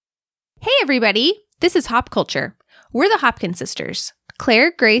everybody. This is Hop Culture. We're the Hopkins sisters,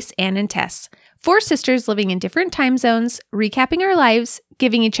 Claire, Grace, Anne, and Tess. 4 sisters living in different time zones, recapping our lives,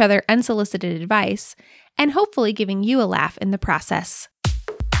 giving each other unsolicited advice, and hopefully giving you a laugh in the process.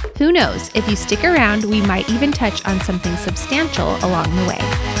 Who knows, if you stick around, we might even touch on something substantial along the way.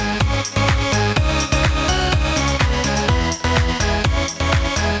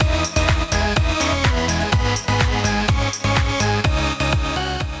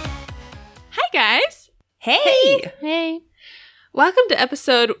 Guys. Hey. Welcome to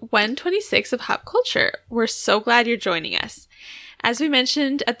episode 126 of Hop Culture. We're so glad you're joining us. As we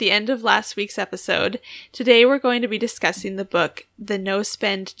mentioned at the end of last week's episode, today we're going to be discussing the book, The No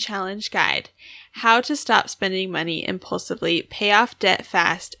Spend Challenge Guide, How to Stop Spending Money Impulsively, Pay Off Debt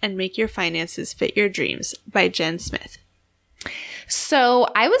Fast, and Make Your Finances Fit Your Dreams by Jen Smith. So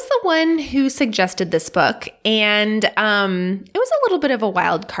I was the one who suggested this book, and it was a little bit of a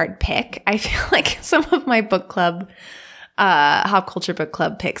wild card pick. I feel like some of my book club, Hop Culture book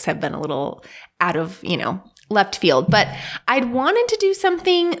club picks have been a little out of, left field. But I'd wanted to do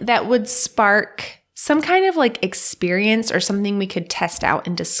something that would spark some kind of like experience or something we could test out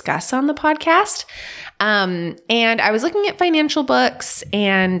and discuss on the podcast. And I was looking at financial books,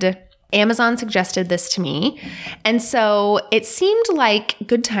 and Amazon suggested this to me. And so it seemed like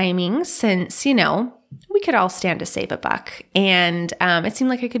good timing since, we could all stand to save a buck. And it seemed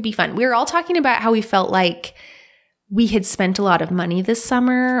like it could be fun. We were all talking about how we felt like we had spent a lot of money this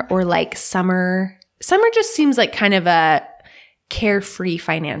summer, or like summer just seems like kind of a carefree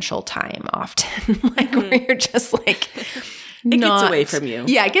financial time often. Like where you're just like, it gets away from you.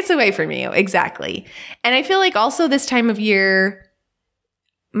 Yeah, it gets away from you. Exactly. And I feel like also this time of year,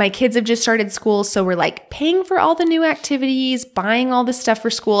 my kids have just started school, so we're like paying for all the new activities, buying all this stuff for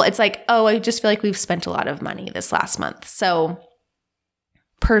school. It's like, I just feel like we've spent a lot of money this last month. So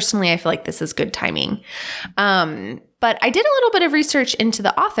personally, I feel like this is good timing. But I did a little bit of research into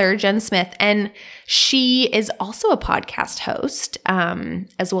the author, Jen Smith, and she is also a podcast host,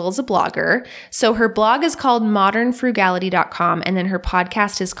 as well as a blogger. So her blog is called modernfrugality.com, and then her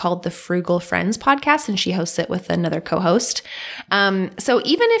podcast is called the Frugal Friends Podcast, and she hosts it with another co-host. So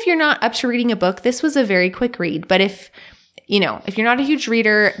even if you're not up to reading a book, this was a very quick read. But if you're not a huge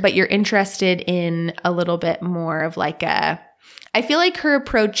reader, but you're interested in a little bit more of like I feel like her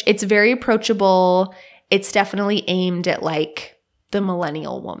approach, it's very approachable. It's definitely aimed at like the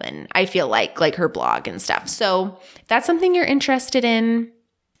millennial woman, I feel like her blog and stuff. So if that's something you're interested in,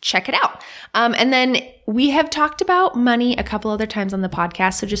 check it out. And then we have talked about money a couple other times on the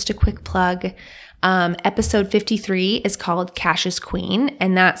podcast. So just a quick plug. Episode 53 is called Cash is Queen.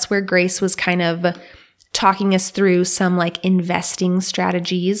 And that's where Grace was kind of talking us through some like investing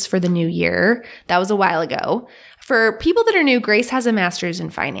strategies for the new year. That was a while ago. For people that are new, Grace has a master's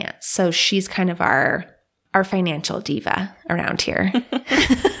in finance. So she's kind of our financial diva around here.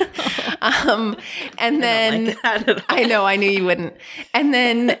 And then I know, I knew you wouldn't. And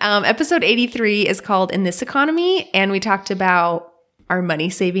then episode 83 is called In This Economy, and we talked about our money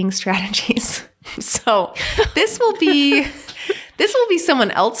saving strategies. So this will be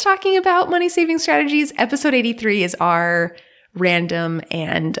someone else talking about money saving strategies. Episode 83 is our random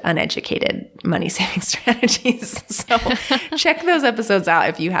and uneducated money saving strategies. So check those episodes out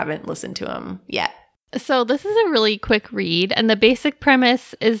if you haven't listened to them yet. So this is a really quick read, and the basic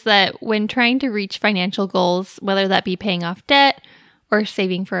premise is that when trying to reach financial goals, whether that be paying off debt or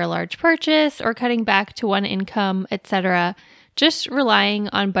saving for a large purchase or cutting back to one income, etc., just relying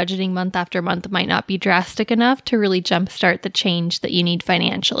on budgeting month after month might not be drastic enough to really jumpstart the change that you need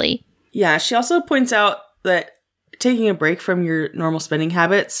financially. Yeah, she also points out that taking a break from your normal spending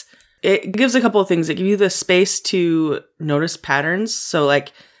habits, it gives a couple of things. It gives you the space to notice patterns. So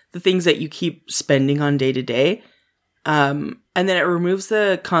like the things that you keep spending on day to day. And then it removes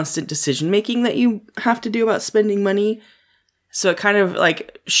the constant decision making that you have to do about spending money. So it kind of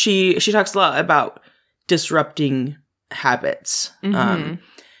like she talks a lot about disrupting habits. Mm-hmm.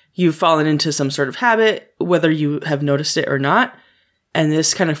 You've fallen into some sort of habit, whether you have noticed it or not. And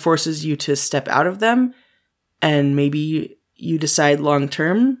this kind of forces you to step out of them. And maybe you decide long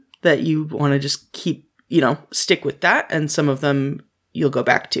term that you want to just keep, stick with that. And some of them you'll go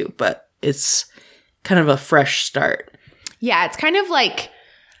back to, but it's kind of a fresh start. Yeah, it's kind of like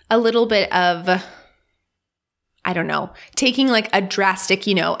a little bit of, I don't know, taking like a drastic,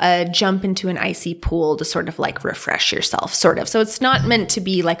 a jump into an icy pool to sort of like refresh yourself, sort of. So it's not meant to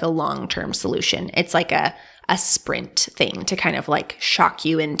be like a long-term solution. It's like a sprint thing to kind of like shock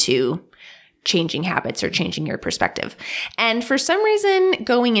you into changing habits or changing your perspective. And for some reason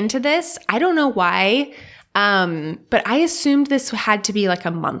going into this, I don't know why, But I assumed this had to be like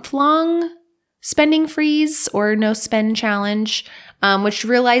a month-long spending freeze or no spend challenge, which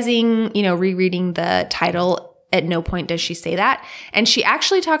realizing, rereading the title, at no point does she say that. And she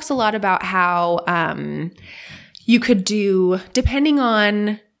actually talks a lot about how you could do, depending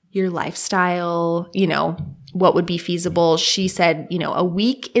on your lifestyle, what would be feasible. She said, a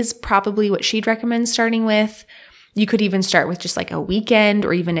week is probably what she'd recommend starting with. You could even start with just like a weekend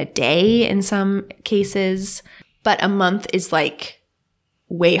or even a day in some cases. But a month is like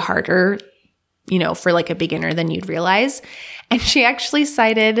way harder, for like a beginner than you'd realize. And she actually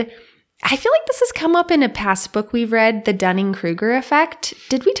cited, I feel like this has come up in a past book we've read, the Dunning-Kruger effect.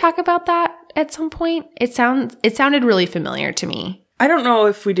 Did we talk about that at some point? It sounded really familiar to me. I don't know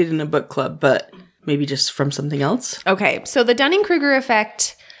if we did in a book club, but maybe just from something else. Okay, so the Dunning-Kruger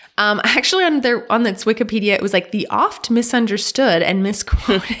effect, actually on this Wikipedia, it was like the oft misunderstood and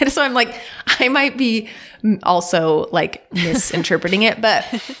misquoted. So I'm like, I might be also like misinterpreting it. But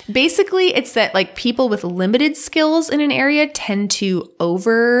basically it's that like people with limited skills in an area tend to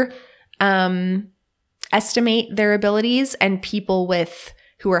estimate their abilities, and people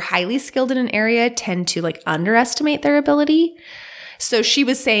who are highly skilled in an area tend to like underestimate their ability. So she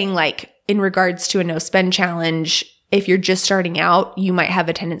was saying like in regards to a no spend challenge, if you're just starting out, you might have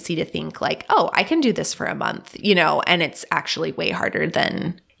a tendency to think like, oh, I can do this for a month, and it's actually way harder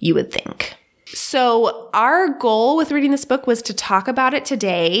than you would think. So our goal with reading this book was to talk about it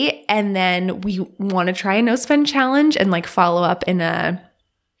today, and then we want to try a no spend challenge and like follow up in a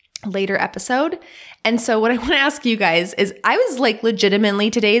later episode. And so what I want to ask you guys is, I was like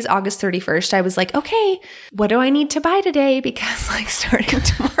legitimately, today is August 31st. I was like, okay, what do I need to buy today? Because like starting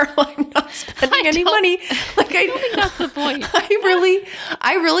tomorrow, I'm not spending any money. Like I don't think that's the point.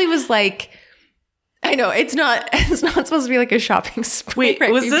 I really was like, I know it's not supposed to be like a shopping spree.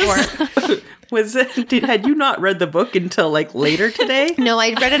 Wait, had you not read the book until like later today? No,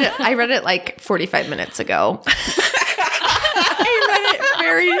 I read it like 45 minutes ago.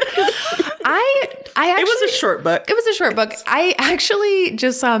 It was a short book. It was a short book. I actually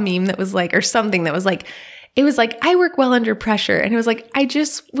just saw a meme that was like, or something that was like, it was like, I work well under pressure. And it was like, I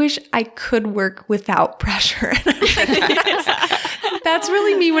just wish I could work without pressure. And I'm like, that's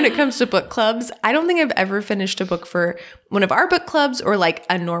really me when it comes to book clubs. I don't think I've ever finished a book for one of our book clubs or like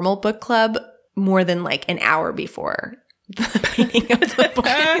a normal book club more than like an hour before the beginning of the book.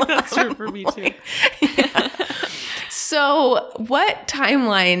 That's true for me too. Yeah. So what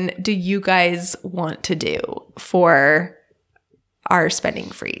timeline do you guys want to do for our spending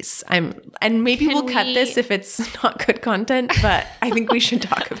freeze? And maybe we'll cut this if it's not good content, but I think we should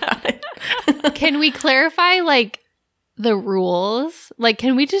talk about it. Can we clarify like the rules? Like,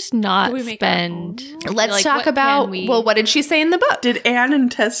 can we just not spend? Let's talk about, what did she say in the book? Did Anne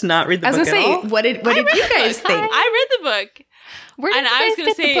and Tess not read the book at all? What did you guys think? I read the book. Where did you guys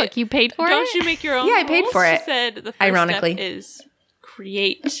get the book? You paid for it? Don't you make your own Yeah, I paid for it. She said the first ironically step is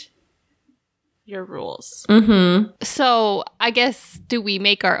create your rules. Mm-hmm. So I guess, do we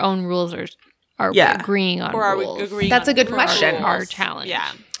make our own rules, or are we agreeing on rules? Or are rules? we agreeing That's on a good question. Our challenge.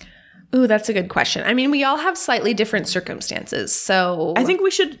 Yeah. Ooh, that's a good question. I mean, we all have slightly different circumstances, so I think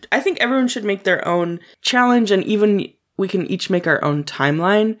everyone should make their own challenge, and even we can each make our own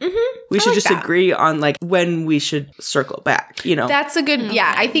timeline. Mm-hmm. We should just agree on like when we should circle back, That's a good,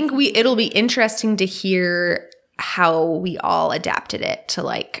 I think it'll be interesting to hear how we all adapted it to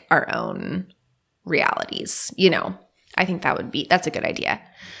like our own realities, I think that's a good idea.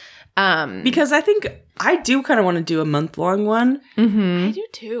 Because I think I do kind of want to do a month-long one. Mm-hmm. I do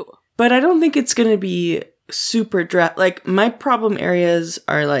too. But I don't think it's going to be super like my problem areas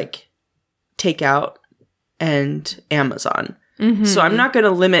are like takeout and Amazon. Mm-hmm. So I'm not going to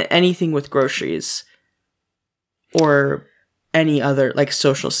limit anything with groceries or any other like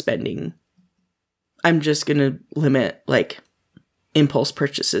social spending. I'm just going to limit like impulse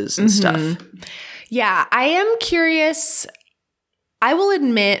purchases and stuff. Yeah, I am curious. I will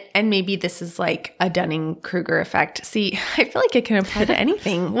admit, and maybe this is like a Dunning-Kruger effect. See, I feel like it can apply to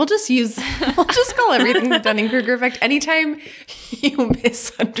anything. We'll just call everything the Dunning-Kruger effect anytime you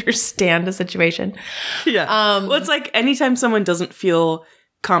misunderstand a situation. Yeah. Well, it's like anytime someone doesn't feel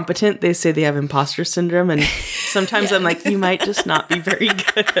competent, they say they have imposter syndrome. And sometimes I'm like, you might just not be very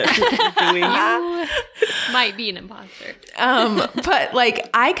good at what you're doing. You might be an imposter. But like,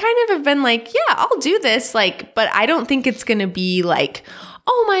 I kind of have been like, yeah, I'll do this. Like, but I don't think it's going to be like,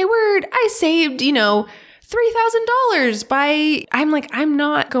 oh my word, I saved, $3,000 by, I'm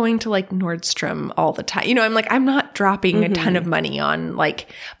not going to like Nordstrom all the time. I'm like, I'm not dropping a ton of money on like,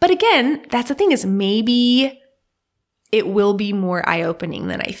 but again, that's the thing is maybe it will be more eye-opening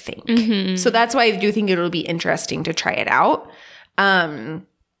than I think. So that's why I do think it'll be interesting to try it out.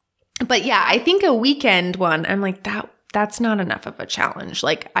 But yeah, I think a weekend one, I'm like, that's not enough of a challenge.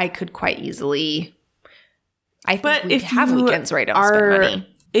 Like, I could quite easily, I think But we if have you weekends where I don't spend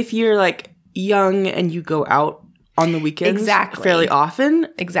money. If you're like young and you go out on the weekends Exactly. fairly often,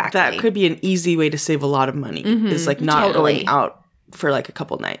 Exactly. that could be an easy way to save a lot of money. Is like not Totally. going out for like a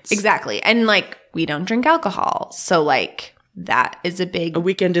couple nights. Exactly. And like, we don't drink alcohol. So like, that is a big A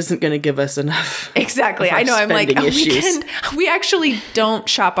weekend isn't going to give us enough. Exactly. of our I know. I'm like, spending a issues. weekend. We actually don't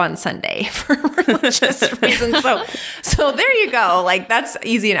shop on Sunday for religious reasons. So there you go. Like, that's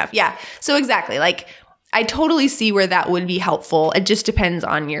easy enough. Yeah. So exactly. Like, I totally see where that would be helpful. It just depends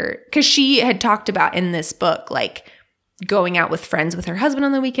on because she had talked about in this book, like, going out with friends with her husband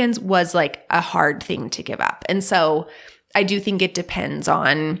on the weekends was like a hard thing to give up. And so I do think it depends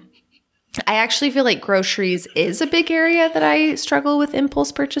on. I actually feel like groceries is a big area that I struggle with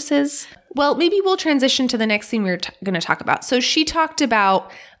impulse purchases. Well, maybe we'll transition to the next thing we're going to talk about. So she talked about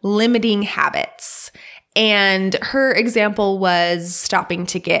limiting habits. And her example was stopping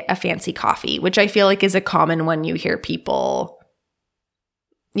to get a fancy coffee, which I feel like is a common one you hear people,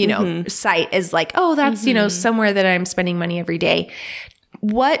 cite as like, oh, that's, somewhere that I'm spending money every day.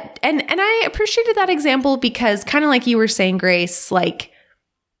 And I appreciated that example because kind of like you were saying, Grace, like,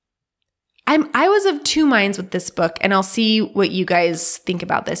 I was of two minds with this book, and I'll see what you guys think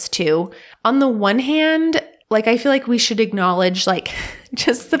about this too. On the one hand, like, I feel like we should acknowledge like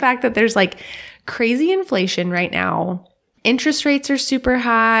just the fact that there's like crazy inflation right now. Interest rates are super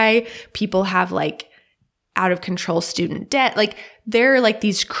high. People have like out of control student debt. Like, there are like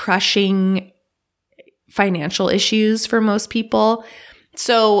these crushing financial issues for most people.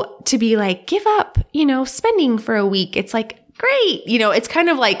 So to be like, give up, spending for a week, it's like, great. It's kind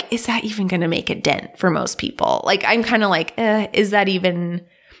of like, is that even going to make a dent for most people? Like, I'm kind of like, is that even,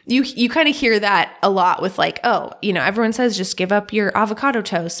 you kind of hear that a lot with like, oh, everyone says just give up your avocado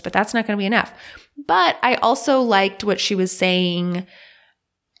toast, but that's not going to be enough. But I also liked what she was saying.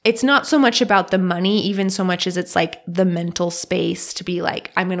 It's not so much about the money, even so much as it's like the mental space to be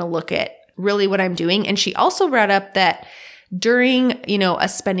like, I'm going to look at really what I'm doing. And she also brought up that during, a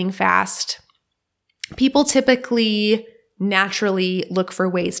spending fast, people typically naturally look for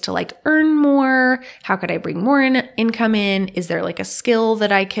ways to like earn more. How could I bring more income in? Is there like a skill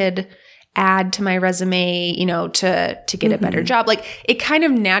that I could add to my resume, to get a better job? Like, it kind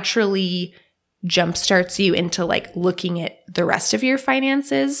of naturally jumpstarts you into like looking at the rest of your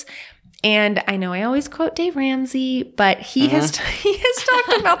finances. And I know I always quote Dave Ramsey, but he has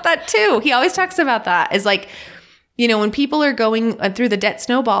talked about that too. He always talks about that as like, when people are going through the debt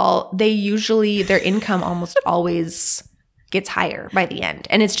snowball, their income almost always gets higher by the end.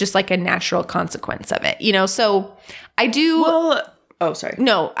 And it's just like a natural consequence of it, So I do. Well, oh, sorry.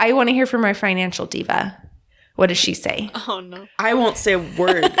 No, I want to hear from our financial diva. What does she say? Oh, no. I won't say a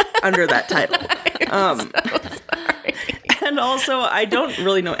word under that title. So sorry. And also, I don't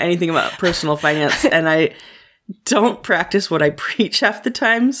really know anything about personal finance, and I don't practice what I preach half the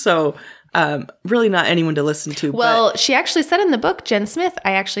time. So really not anyone to listen to. Well, she actually said in the book, Jen Smith,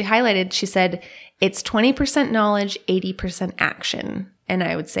 I actually highlighted, she said, it's 20% knowledge, 80% action. And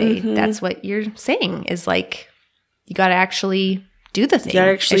I would say that's what you're saying is like, you got to actually do the thing,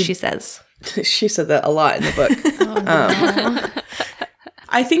 as she says. She said that a lot in the book.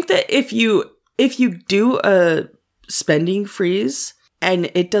 I think that if you do a spending freeze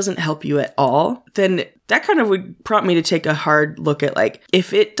and it doesn't help you at all, then that kind of would prompt me to take a hard look at like,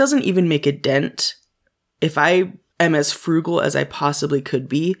 if it doesn't even make a dent, if I am as frugal as I possibly could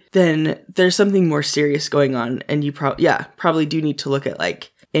be, then there's something more serious going on. And you probably do need to look at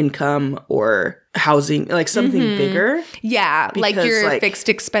like income or housing, like something bigger. Yeah, like Because, your like, fixed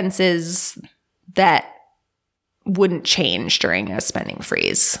expenses that wouldn't change during a spending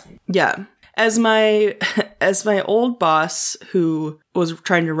freeze. Yeah. As my old boss, who was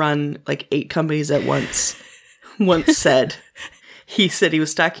trying to run like 8 companies at once said, he said he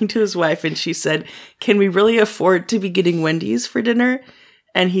was talking to his wife and she said, "Can we really afford to be getting Wendy's for dinner?"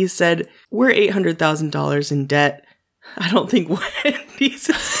 And he said, "We're $800,000 in debt. I don't think Wendy's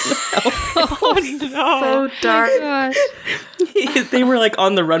is going to help." Oh, no. So dark. Gosh. They were like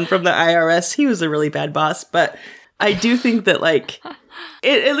on the run from the IRS. He was a really bad boss, but I do think that like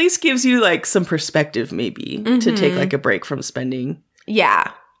it at least gives you like some perspective maybe to take like a break from spending.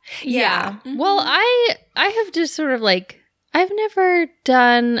 Yeah. Yeah. Well, I have just sort of like, I've never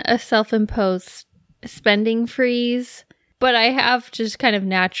done a self-imposed spending freeze, but I have just kind of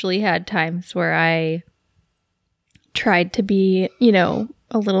naturally had times where I tried to be, a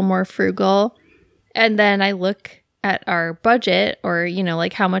little more frugal. And then I look at our budget or,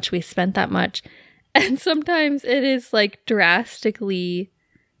 like how much we spent that much. And sometimes it is like drastically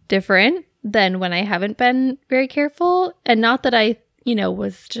different than when I haven't been very careful. And not that I,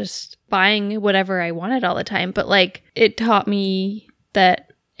 was just buying whatever I wanted all the time, but like it taught me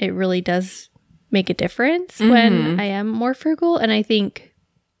that it really does make a difference when I am more frugal. And I think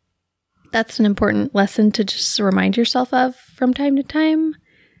that's an important lesson to just remind yourself of from time to time.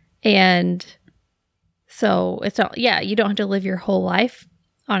 And so it's not, you don't have to live your whole life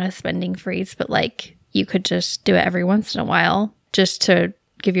on a spending freeze, but like you could just do it every once in a while just to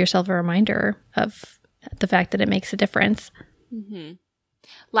give yourself a reminder of the fact that it makes a difference. Mm-hmm.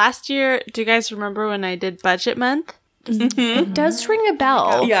 Last year, do you guys remember when I did budget month? It does ring a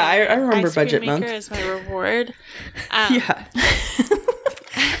bell. Yeah, I remember budget month. Ice Cream Maker is my reward. Yeah.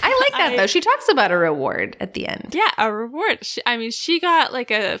 I like that, though. She talks about a reward at the end. Yeah, a reward. She got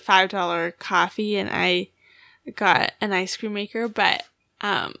like a $5 coffee and I got an ice cream maker, but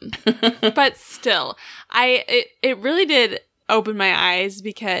but still, it really did open my eyes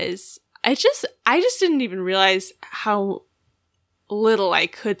because I just didn't even realize how little I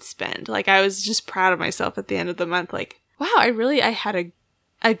could spend. Like I was just proud of myself at the end of the month. Like, wow, I had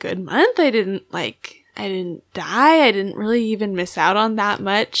a good month. I didn't die. I didn't really even miss out on that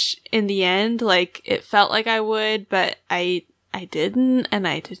much in the end. Like it felt like I would, but I didn't, and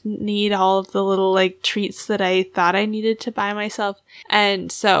I didn't need all of the little like treats that I thought I needed to buy myself.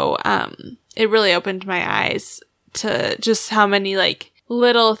 And so it really opened my eyes to just how many like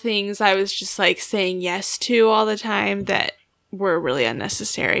little things I was just like saying yes to all the time that were really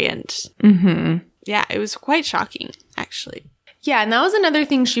unnecessary. And yeah, it was quite shocking actually. Yeah, and that was another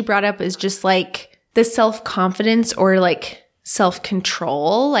thing she brought up is just like the self-confidence or like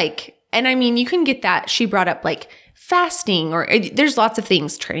self-control. Like, and I mean, you can get that. She brought up like fasting or there's lots of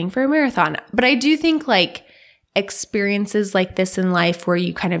things, training for a marathon. But I do think like experiences like this in life where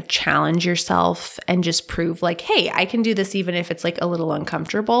you kind of challenge yourself and just prove like, hey, I can do this even if it's like a little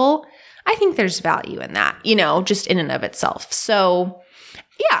uncomfortable. I think there's value in that, just in and of itself. So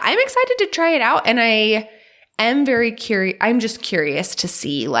yeah, I'm excited to try it out. And I am very curious. I'm just curious to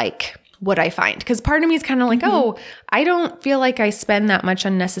see like what I find. Because part of me is kind of like, oh, I don't feel like I spend that much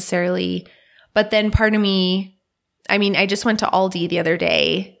unnecessarily. But then part of me, I mean, I just went to Aldi the other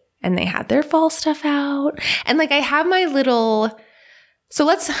day and they had their fall stuff out. And like I have my little... So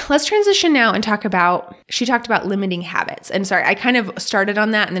let's transition now and talk about, she talked about limiting habits. And sorry, I kind of started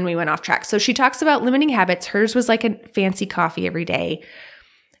on that and then we went off track. So she talks about limiting habits. Hers was like a fancy coffee every day.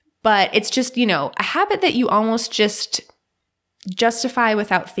 But it's just, a habit that you almost just justify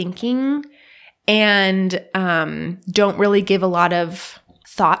without thinking and don't really give a lot of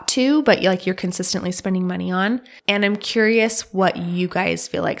thought to, but like you're consistently spending money on. And I'm curious what you guys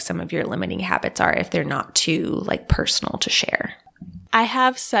feel like some of your limiting habits are if they're not too like personal to share. I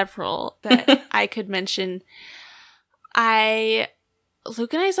have several that I could mention.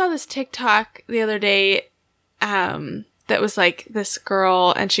 Luke and I saw this TikTok the other day that was like this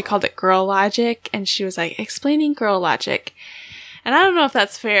girl, and she called it Girl Logic, and she was like explaining girl logic. And I don't know if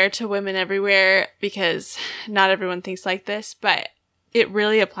that's fair to women everywhere because not everyone thinks like this, but it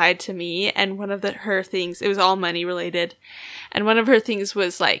really applied to me. And one of her things, it was all money related. And one of her things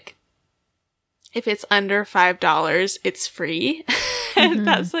was like, if it's under $5, it's free. And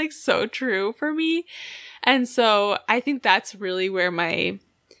that's like so true for me. And so I think that's really where my,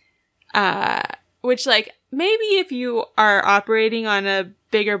 which like maybe if you are operating on a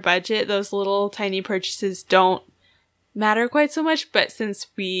bigger budget, those little tiny purchases don't matter quite so much. But since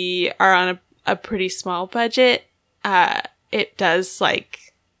we are on a pretty small budget, it does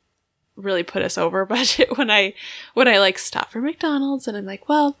like really put us over budget when I like stop for McDonald's and I'm like,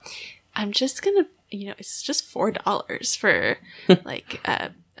 well, I'm just gonna, it's just $4 for like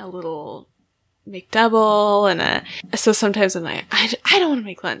a little McDouble and so sometimes I'm like, I don't want to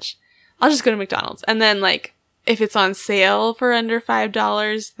make lunch. I'll just go to McDonald's. And then like, if it's on sale for under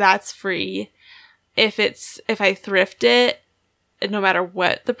 $5, that's free. If I thrift it, no matter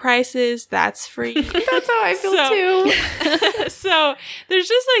what the price is, that's free. That's how I feel too. So there's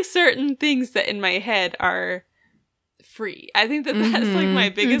just like certain things that in my head are free. I think that's like my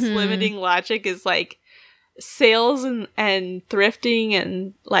biggest limiting logic is like sales and thrifting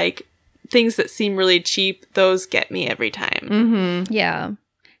and like things that seem really cheap. Those get me every time. Yeah.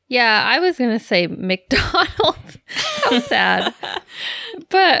 Yeah, I was going to say McDonald's. How sad.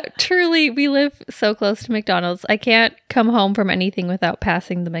 But truly, we live so close to McDonald's. I can't come home from anything without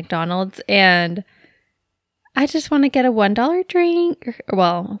passing the McDonald's. And I just want to get a $1 drink.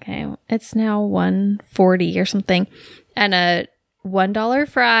 Well, okay, it's now $1.40 or something. And a $1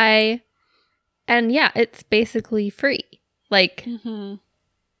 fry. And yeah, it's basically free. Like, and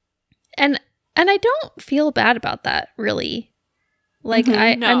I don't feel bad about that, really. Like,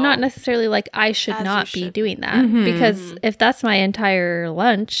 I'm not necessarily like, I should not be doing that. Because if that's my entire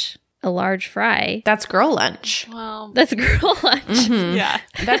lunch, a large fry. That's girl lunch. Well, That's girl lunch. yeah.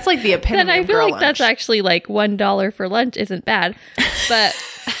 That's like the epitome Then I of feel girl like lunch. that's actually like $1 for lunch isn't bad. But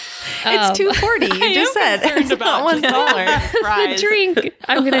It's $2.40. You just said it's not $1. the Fries. drink,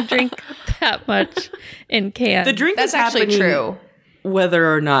 I'm going to drink that much in can. The drink That's is actually happening true.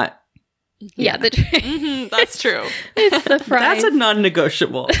 whether or not. Yeah, the drink. That's true. It's the fries. That's a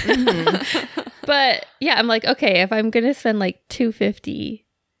non-negotiable. But yeah, I'm like, okay, if I'm going to spend like $2.50,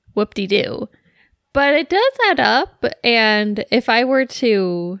 whoop-de-doo. But it does add up. And if I were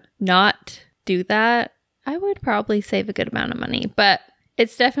to not do that, I would probably save a good amount of money. But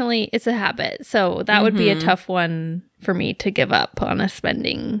it's a habit. So that would be a tough one for me to give up on a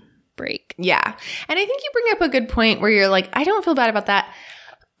spending break. Yeah. And I think you bring up a good point where you're like, I don't feel bad about that.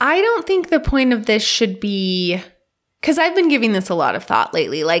 I don't think the point of this should be, because I've been giving this a lot of thought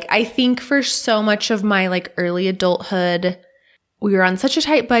lately. Like, I think for so much of my like early adulthood, we were on such a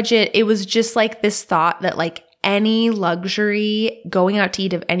tight budget. It was just like this thought that like any luxury, going out to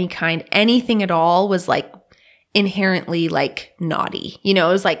eat of any kind, anything at all was like inherently like naughty. You know,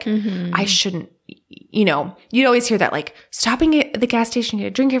 it was like, I shouldn't, you know, you'd always hear that like stopping at the gas station to get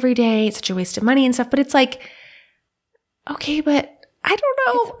a drink every day, it's such a waste of money and stuff. But it's like, okay, but I don't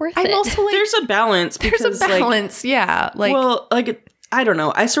know. It's worth I'm it. also like, There's a balance. Because, there's a balance. Yeah. Like, well, like, I don't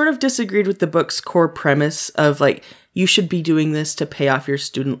know. I sort of disagreed with the book's core premise of like, you should be doing this to pay off your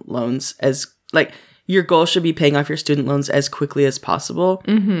student loans as like, your goal should be paying off your student loans as quickly as possible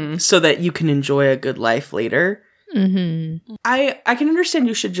so that you can enjoy a good life later. I can understand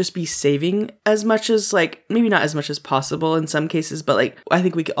you should just be saving as much as like, maybe not as much as possible in some cases, but like, I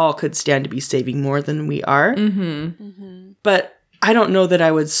think we all could stand to be saving more than we are. But I don't know that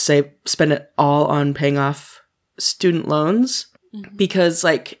I would say spend it all on paying off student loans because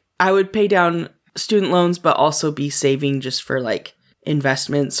like I would pay down student loans, but also be saving just for like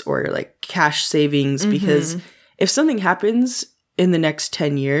investments or like cash savings because if something happens in the next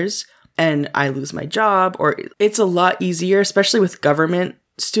 10 years and I lose my job, or it's a lot easier, especially with government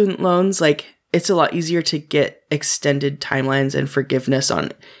student loans, like it's a lot easier to get extended timelines and forgiveness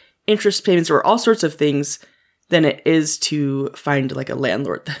on interest payments or all sorts of things than it is to find like a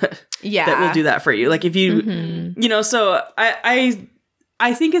landlord that will do that for you. Like if you, you know, so I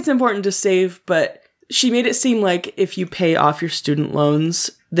think it's important to save, but she made it seem like if you pay off your student loans,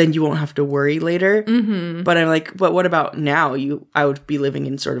 then you won't have to worry later. But I'm like, but what about now? I would be living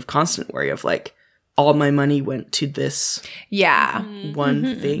in sort of constant worry of like, all my money went to this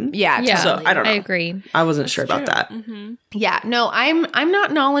one thing. yeah, Yeah, totally. So I don't know. I agree. I wasn't sure about that. Yeah, no, I'm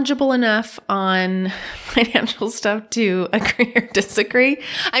not knowledgeable enough on financial stuff to agree or disagree.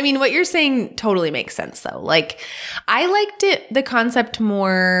 I mean, what you're saying totally makes sense though. Like, I liked the concept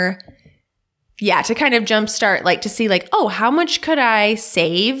more, to kind of jumpstart, like to see like, oh, how much could I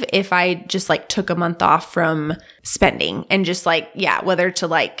save if I just like took a month off from spending and just like, whether to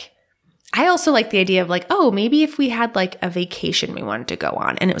like, I also like the idea of like, oh, maybe if we had like a vacation we wanted to go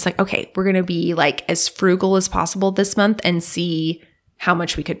on and it was like, okay, we're going to be like as frugal as possible this month and see how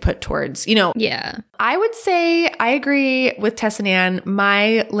much we could put towards, you know. Yeah. I would say I agree with Tess and Ann.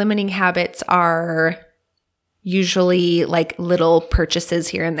 My limiting habits are usually like little purchases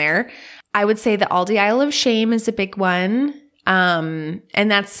here and there. I would say the Aldi Isle of Shame is a big one. And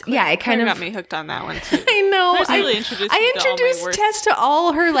that's, it kind of got me hooked on that one too. I know. Claire's really introduced me to I all my introduced worst Tess to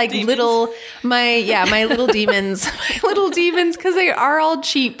all her like demons. my little demons, because they are all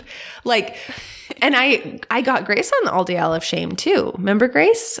cheap. Like, and I got Grace on the Aldi Isle of Shame too. Remember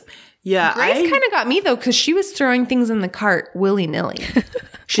Grace? Yeah. Grace kind of got me though, because she was throwing things in the cart willy nilly.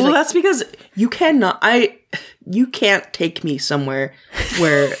 She's well, like, that's because you can't take me somewhere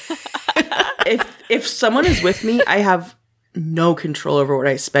where if someone is with me, I have no control over what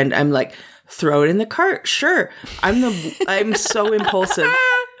I spend. I'm like, throw it in the cart. Sure. I'm so impulsive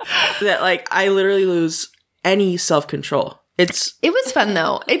that like I literally lose any self-control. It was fun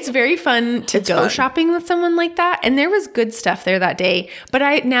though. It's very fun to go shopping with someone like that. And there was good stuff there that day. But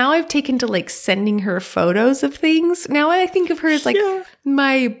I've taken to like sending her photos of things. Now I think of her as like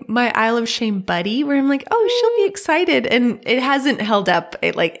my Isle of Shame buddy, where I'm like, oh, she'll be excited. And it hasn't held up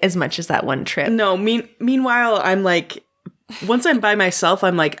like as much as that one trip. No, meanwhile, I'm like, once I'm by myself,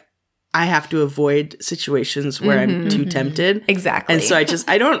 I'm like, I have to avoid situations where I'm too tempted. Exactly. And so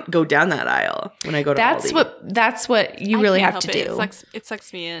I don't go down that aisle when I go to Aldi. That's what you really have to do. It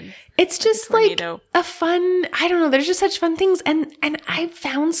sucks me in. It's just like a fun, I don't know, there's just such fun things. And I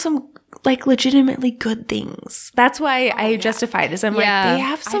found some like legitimately good things. That's why I justified this. I'm like, they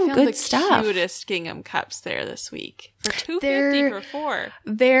have I some found good the stuff. Cutest gingham cups there this week for $2.50 for 4.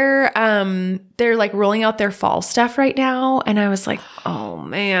 They're like rolling out their fall stuff right now, and I was like, oh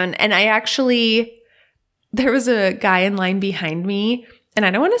man. And there was a guy in line behind me, and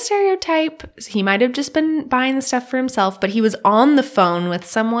I don't want to stereotype. He might have just been buying the stuff for himself, but he was on the phone with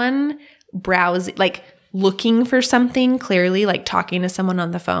someone browsing, like looking for something, clearly like talking to someone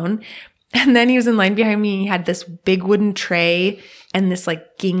on the phone. And then he was in line behind me. He had this big wooden tray and this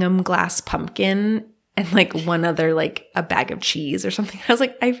like gingham glass pumpkin and like one other, like a bag of cheese or something. I was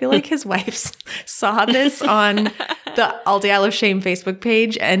like, I feel like his wife saw this on the Aldi Isle of Shame Facebook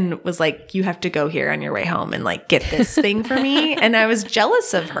page and was like, you have to go here on your way home and like get this thing for me. And I was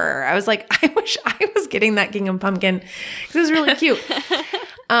jealous of her. I was like, I wish I was getting that gingham pumpkin because it was really cute.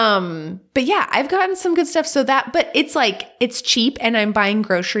 But yeah, I've gotten some good stuff. But it's like, it's cheap and I'm buying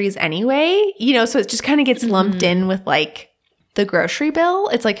groceries anyway, you know, so it just kind of gets lumped in with like the grocery bill.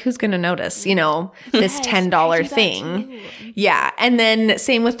 It's like, who's going to notice, you know, this $10 thing. Yeah. And then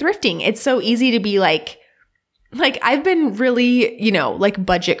same with thrifting. It's so easy to be like I've been really, you know, like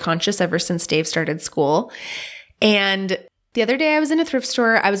budget conscious ever since Dave started school. And the other day I was in a thrift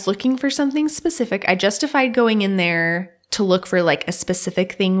store. I was looking for something specific. I justified going in there to look for like a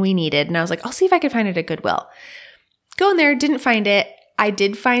specific thing we needed. And I was like, I'll see if I can find it at Goodwill. Go in there, didn't find it. I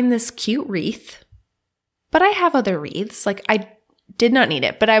did find this cute wreath, but I have other wreaths. Like I did not need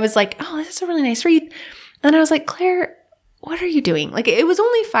it, but I was like, oh, this is a really nice wreath. And I was like, Claire, what are you doing? Like it was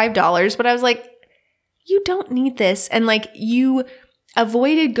only $5, but I was like, you don't need this. And like you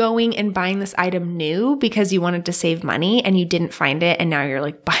avoided going and buying this item new because you wanted to save money and you didn't find it. And now you're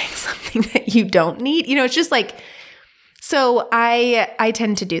like buying something that you don't need. You know, it's just like, so I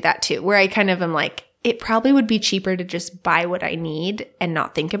tend to do that too, where I kind of am like, it probably would be cheaper to just buy what I need and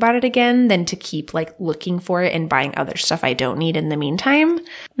not think about it again than to keep like looking for it and buying other stuff I don't need in the meantime.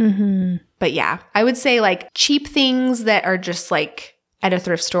 Mm-hmm. But yeah, I would say like cheap things that are just like at a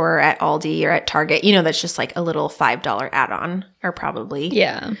thrift store or at Aldi or at Target, you know, that's just like a little $5 add-on are probably.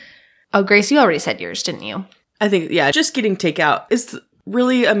 Yeah. Oh, Grace, you already said yours, didn't you? I think, yeah, just getting takeout is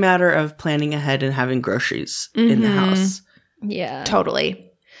really a matter of planning ahead and having groceries in the house. Yeah. Totally.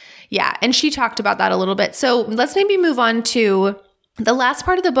 Yeah. And she talked about that a little bit. So let's maybe move on to the last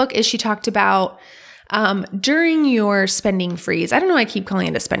part of the book is she talked about during your spending freeze. I don't know why I keep calling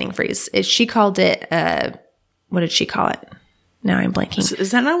it a spending freeze. She called it, what did she call it? Now I'm blanking.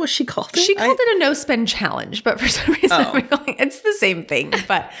 Is that not what she called it? She called it a no-spend challenge, but for some reason it's the same thing.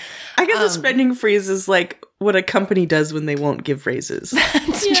 But I guess a spending freeze is like what a company does when they won't give raises.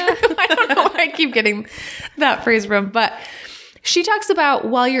 That's true. I don't know where I keep getting that phrase from. But she talks about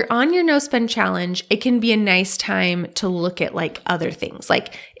while you're on your no-spend challenge, it can be a nice time to look at like other things.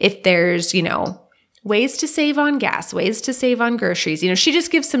 Like if there's, you know, ways to save on gas, ways to save on groceries. You know, she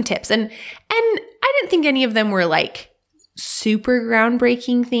just gives some tips. And I didn't think any of them were like super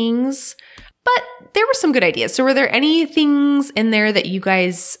groundbreaking things, but there were some good ideas. So were there any things in there that you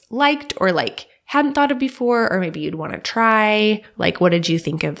guys liked or like hadn't thought of before, or maybe you'd want to try? Like, what did you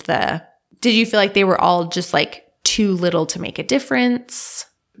think of did you feel like they were all just like too little to make a difference?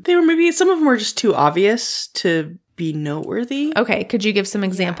 They were maybe, some of them were just too obvious to be noteworthy. Okay. Could you give some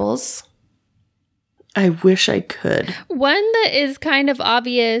examples? I wish I could. One that is kind of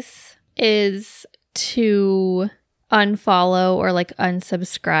obvious is to unfollow or like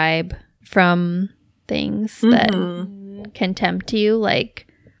unsubscribe from things that can tempt you, like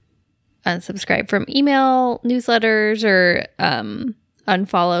unsubscribe from email newsletters or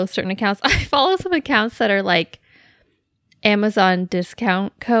unfollow certain accounts. I follow some accounts that are like Amazon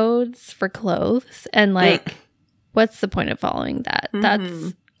discount codes for clothes, and like what's the point of following that?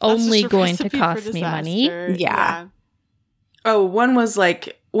 That's only going to cost me money. Yeah. Oh, one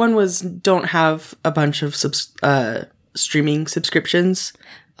was don't have a bunch of streaming subscriptions.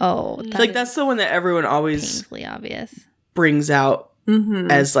 Oh, that's the one that everyone always painfully obvious brings out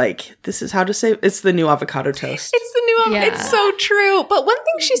as like, this is how to save. It's the new avocado toast. It's the new avocado. It's so true. But one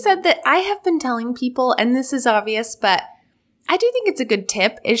thing she said that I have been telling people, and this is obvious, but I do think it's a good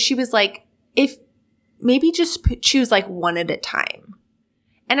tip, is she was like, if maybe just choose like one at a time.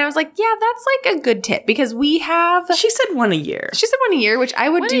 And I was like, yeah, that's like a good tip because we have. She said one a year. She said one a year, which I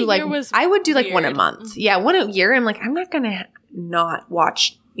would do like. I would do like weird. one a month. Yeah, one a year. I'm like, I'm not gonna not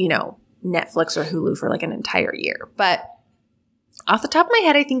watch, you know, Netflix or Hulu for like an entire year. But off the top of my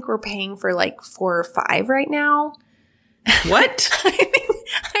head, I think we're paying for like 4 or 5 right now. What?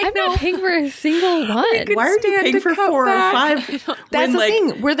 I I'm not paying for a single one. Why are you stand paying to for cut 4 back. or 5? That's when, the like,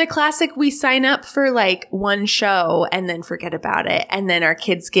 thing. We're the classic, we sign up for like one show and then forget about it. And then our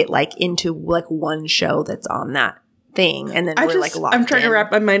kids get like into like one show that's on that thing. And then we're like locked I'm trying in. to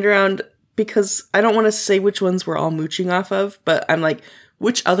wrap my mind around, because I don't want to say which ones we're all mooching off of, but I'm like,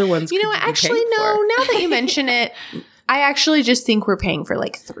 which other ones You know could what? you be Actually, paying no. for? Now that you mention it, I actually just think we're paying for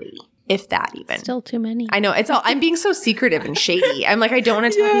like 3, if that even. Still too many. I know, it's all, I'm being so secretive and shady. I'm like, I don't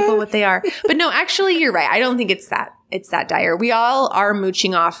want to tell people what they are. But no, actually, you're right. I don't think it's that dire. We all are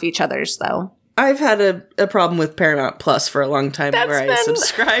mooching off each other's though. I've had a problem with Paramount Plus for a long time, That's where I been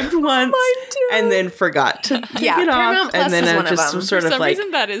subscribed once mine too. and then forgot to take Yeah, it Paramount off, Plus and then is I one of just them. sort For of some like,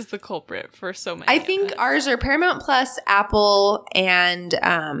 reason, that is the culprit for so many. I of think us. ours are Paramount Plus, Apple, and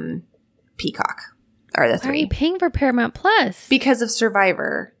Peacock are the Why are you 3 paying for Paramount Plus? because of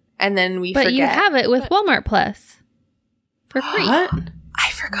Survivor. And then we but forget. you have it with Walmart Plus for free. what?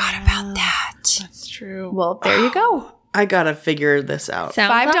 I forgot about that. That's true. Well, there you go. I gotta figure this out.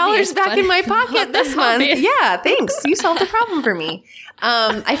 Sounds $5 obvious, back but in my it's not pocket that this month. obvious. Yeah, thanks. You solved the problem for me.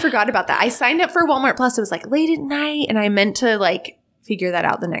 I forgot about that. I signed up for Walmart Plus. It was like late at night, and I meant to like figure that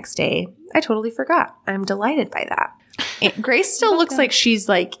out the next day. I totally forgot. I'm delighted by that. And Grace still looks like she's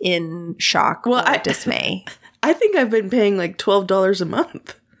like in shock Well, or dismay. I think I've been paying like $12 a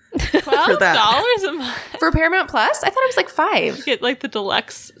month. $12 a month. For Paramount Plus, I thought it was like 5. Get like the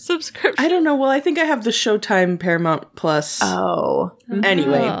deluxe subscription. I don't know. Well, I think I have the Showtime Paramount Plus. Oh,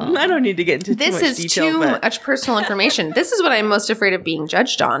 Anyway, Oh. I don't need to get into too this much is detail. too but much personal information. This is what I'm most afraid of being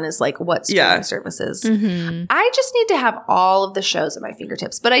judged on, is like what streaming Yeah. services. Mm-hmm. I just need to have all of the shows at my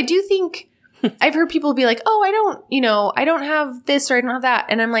fingertips. But I do think I've heard people be like, oh, I don't have this or I don't have that.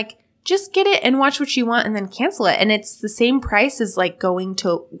 And I'm like, just get it and watch what you want and then cancel it. And it's the same price as like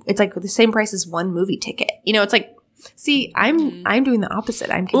it's like the same price as one movie ticket. You know, it's like, see, I'm doing the opposite.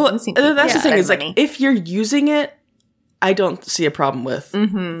 I'm well, convincing people that's to the thing spend is like, money. if you're using it, I don't see a problem with.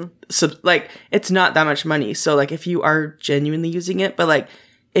 Mm-hmm. So like, it's not that much money. So like, if you are genuinely using it, but like,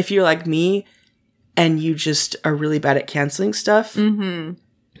 if you're like me and you just are really bad at canceling stuff, Mm-hmm.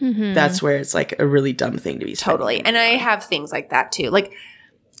 Mm-hmm. that's where it's like a really dumb thing to be spending Totally. money And I on. have things like that too. Like,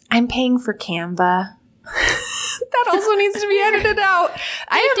 I'm paying for Canva. That also needs to be edited out.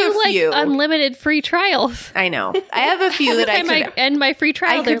 I do have a like few. unlimited free trials. I know. I have a few that I Every time could, I end my free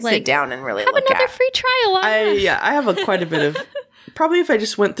trial, I they're could like, sit down and really have look another at. free trial on this. I have quite a bit of, probably if I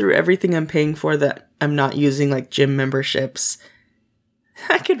just went through everything I'm paying for that I'm not using, like gym memberships,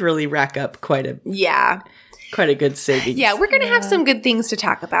 I could really rack up quite a good savings. Yeah, we're gonna have some good things to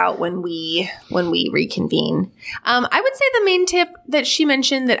talk about when we reconvene. I would say the main tip that she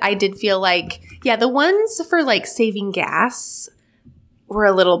mentioned that I did feel like, yeah, the ones for like saving gas were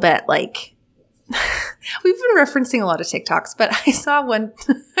a little bit like we've been referencing a lot of TikToks, but I saw one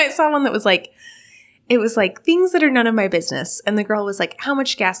that was like, it was like things that are none of my business, and the girl was like, how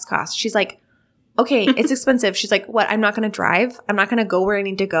much gas costs? She's like, okay, it's expensive. She's like, what? I'm not going to drive. I'm not going to go where I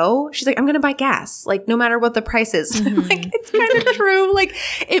need to go. She's like, I'm going to buy gas, like no matter what the price is. Mm-hmm. Like, it's kind of true. Like,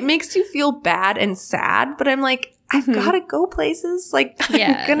 it makes you feel bad and sad, but I'm like, I've got to go places. Like,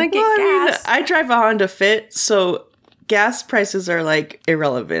 Yeah. I'm going to get Well, I mean, gas. I drive a Honda Fit, so gas prices are like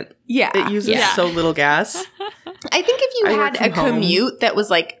irrelevant. Yeah. It uses Yeah. so little gas. I think if you I work had a from home. commute that was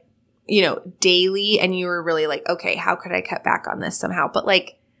like, you know, daily and you were really like, okay, how could I cut back on this somehow? But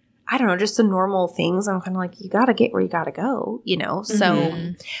like, I don't know, just the normal things. I'm kind of like, you got to get where you got to go, you know? So,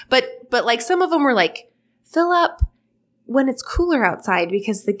 Mhm. but like some of them were like, fill up when it's cooler outside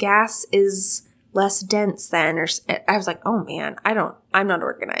because the gas is less dense then. Or I was like, oh man, I'm not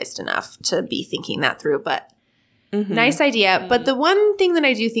organized enough to be thinking that through, but Mhm. nice idea. But the one thing that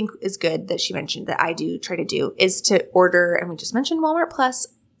I do think is good that she mentioned that I do try to do is to order, and we just mentioned Walmart Plus.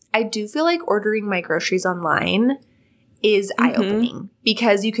 I do feel like ordering my groceries online is eye-opening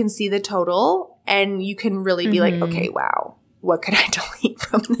because you can see the total and you can really be like, okay, wow, what could I delete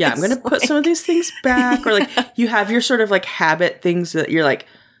from this? Yeah, I'm going to put some of these things back. Or like you have your sort of like habit things that you're like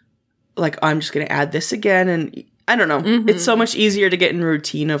I'm just going to add this again. And I don't know. Mhm. It's so much easier to get in a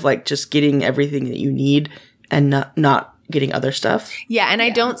routine of like just getting everything that you need and not getting other stuff. Yeah, and I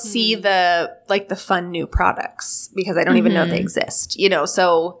don't see the fun new products because I don't even know they exist. You know,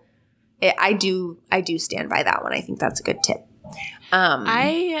 so I do stand by that one. I think that's a good tip.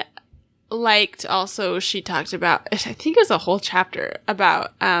 I liked also, she talked about, I think it was a whole chapter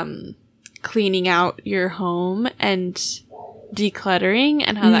about cleaning out your home and decluttering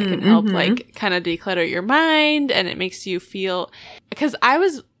and how that can help like kind of declutter your mind, and it makes you feel, because I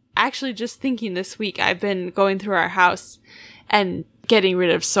was actually just thinking this week, I've been going through our house and getting rid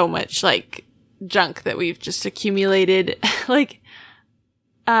of so much like junk that we've just accumulated. Like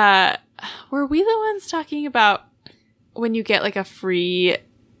were we the ones talking about when you get like a free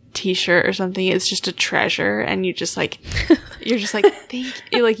t-shirt or something, it's just a treasure, and you just like you're just like thank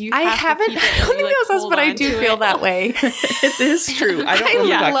you, like you I haven't. I don't think that was us, but I do feel that way. It is true. I don't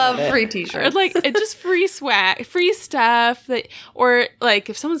really I love free Or t-shirts. like it's just free swag, free stuff that, or like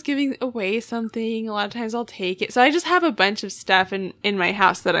if someone's giving away something, a lot of times I'll take it. So I just have a bunch of stuff in my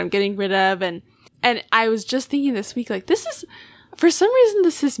house that I'm getting rid of, and I was just thinking this week, like this is, for some reason,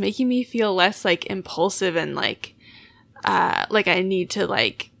 this is making me feel less like impulsive and like I need to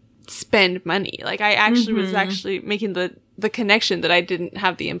like spend money. Like I actually was actually making the connection that I didn't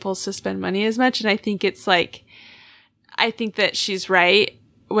have the impulse to spend money as much. And I think it's like, I think that she's right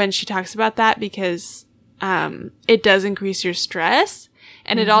when she talks about that, because it does increase your stress,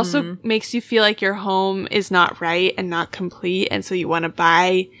 and it also makes you feel like your home is not right and not complete. And so you want to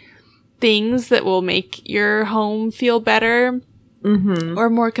buy things that will make your home feel better or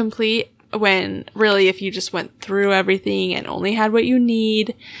more complete, when really if you just went through everything and only had what you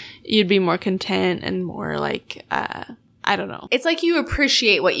need, you'd be more content and more like, I don't know. It's like you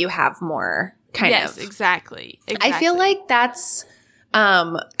appreciate what you have more, kind of. Yes, exactly. I feel like that's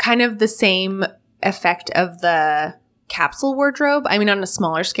kind of the same effect of the capsule wardrobe. I mean, on a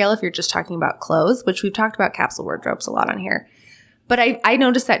smaller scale, if you're just talking about clothes, which we've talked about capsule wardrobes a lot on here. But I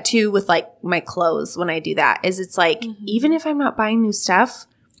noticed that too with like my clothes when I do that, is it's like, even if I'm not buying new stuff,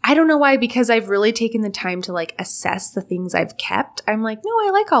 I don't know why, because I've really taken the time to like assess the things I've kept. I'm like, no,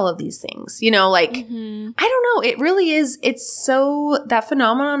 I like all of these things, you know, like, I don't know. It really is. It's so, that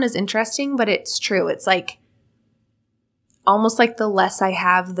phenomenon is interesting, but it's true. It's like almost like the less I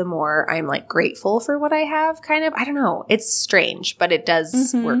have, the more I'm like grateful for what I have, kind of. I don't know. It's strange, but it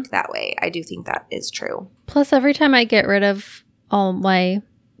does work that way. I do think that is true. Plus, every time I get rid of all my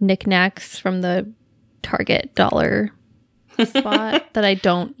knickknacks from the Target dollar spot that I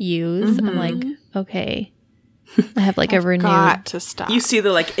don't use, I'm like, okay, I have like a renewed. Got to stop. You see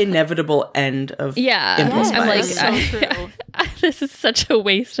the like inevitable end of impulse I'm like, buying. So true. this is such a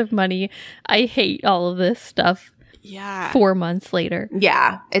waste of money. I hate all of this stuff. Yeah. 4 months later.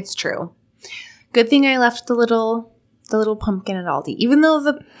 Yeah, it's true. Good thing I left the little pumpkin at Aldi. Even though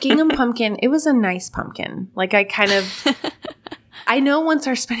the gingham pumpkin, it was a nice pumpkin. Like I kind of, I know once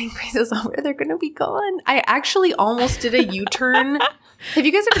our spending freeze is over, they're going to be gone. I actually almost did a U-turn. Have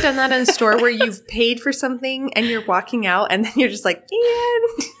you guys ever done that in a store where you've paid for something and you're walking out and then you're just like,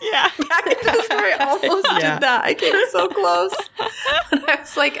 and Yeah. back in the store, I almost did that. I came so close. And I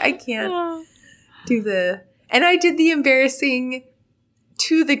was like, I can't do and I did the embarrassing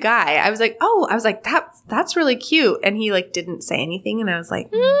to the guy. I was like, that's really cute. And he like didn't say anything. And I was like,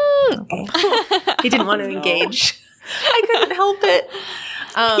 okay. He didn't want to engage. I couldn't help it.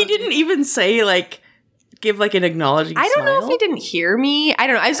 He didn't even say like, give like an acknowledging I don't know smile? if he didn't hear me. I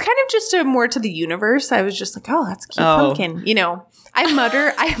don't know. I was kind of just more to the universe. I was just like, oh, that's a cute pumpkin. You know, I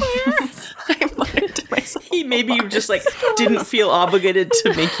muttered to myself. He maybe just like didn't feel obligated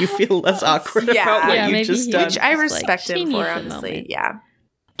to make you feel less awkward about what you maybe just he done. Which I Just respect like, she him for, needs a honestly. moment. Yeah.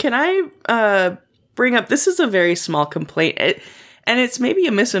 Can I bring up, this is a very small complaint, and it's maybe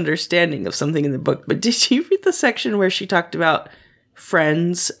a misunderstanding of something in the book, but did you read the section where she talked about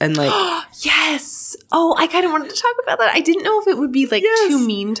friends and like... Yes. Oh, I kind of wanted to talk about that. I didn't know if it would be like too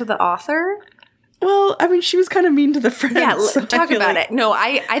mean to the author. Well, I mean, she was kind of mean to the friends. Yeah, so talk I feel about like- it. No,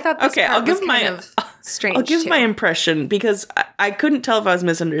 I thought this Okay, part I'll give was my- kind of strange. I'll give too. my impression, because I couldn't tell if I was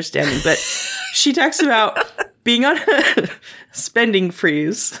misunderstanding, but she talks about being on a spending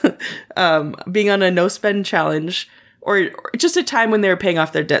freeze, being on a no-spend challenge, or just a time when they were paying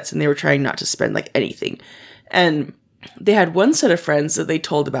off their debts and they were trying not to spend like anything. And they had one set of friends that they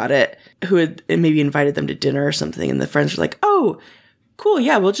told about it who had maybe invited them to dinner or something, and the friends were like, oh, cool,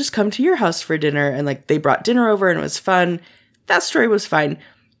 yeah, we'll just come to your house for dinner. And like they brought dinner over and it was fun. That story was fine.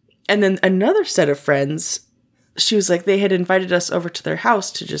 And then another set of friends, she was like, they had invited us over to their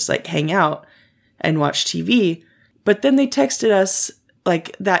house to just like hang out and watch TV. But then they texted us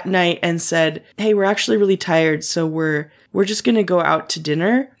like that night and said, hey, we're actually really tired, so we're just going to go out to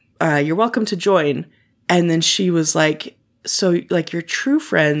dinner. You're welcome to join. And then she was like, so like your true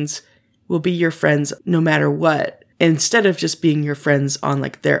friends will be your friends no matter what, instead of just being your friends on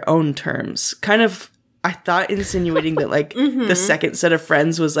like their own terms. Kind of, I thought insinuating that like the second set of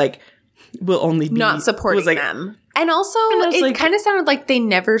friends was like, will only be not supporting was, like, them. And also, I was it like- kind of sounded like they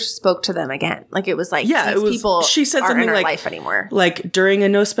never spoke to them again. Like it was like, Yeah, these it was- people she said aren't something in our like- life anymore. Like during a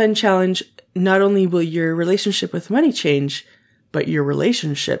no spend challenge, not only will your relationship with money change, but your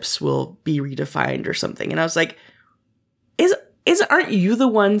relationships will be redefined or something. And I was like, aren't you the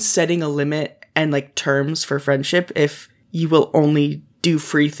one setting a limit and like terms for friendship if you will only do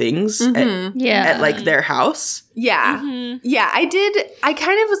free things Yeah. at like their house. Yeah. Yeah, I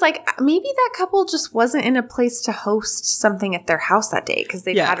kind of was like, maybe that couple just wasn't in a place to host something at their house that day because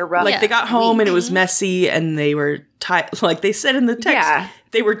they've had a rough Like they got home and it was messy and they were tired. Like they said in the text,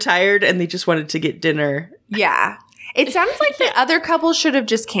 they were tired and they just wanted to get dinner. Yeah. It sounds like the other couple should have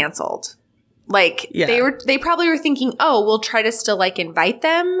just canceled. Like they probably were thinking, oh, we'll try to still like invite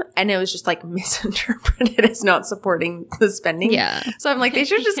them. And it was just like misinterpreted as not supporting the spending. Yeah. So I'm like, they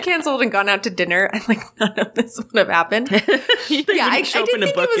should have just canceled and gone out to dinner and like none of this would have happened. I did think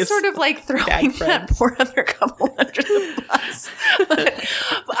it was sort of like throwing that poor other couple under the bus. But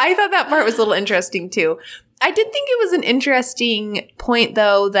I thought that part was a little interesting too. I did think it was an interesting point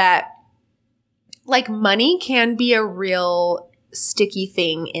though that like money can be a real sticky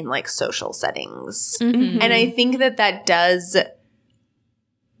thing in like social settings. And I think that does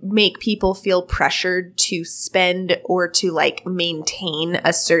make people feel pressured to spend or to like maintain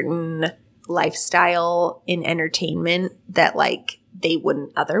a certain lifestyle in entertainment that like they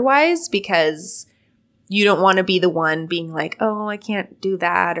wouldn't otherwise, because you don't want to be the one being like, oh, I can't do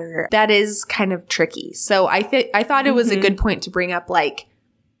that, or that is kind of tricky. So I thought it was a good point to bring up, like,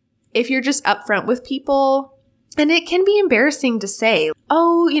 if you're just upfront with people. And it can be embarrassing to say,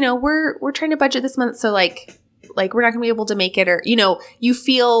 oh, you know, we're trying to budget this month, so like we're not going to be able to make it, or, you know, you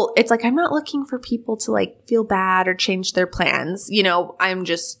feel it's like, I'm not looking for people to like feel bad or change their plans. You know, I'm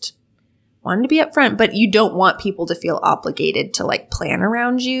just wanting to be upfront, but you don't want people to feel obligated to like plan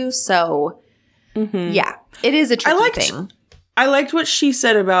around you. So yeah, it is a tricky thing. I liked what she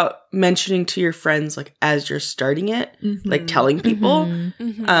said about mentioning to your friends, like, as you're starting it, like telling people.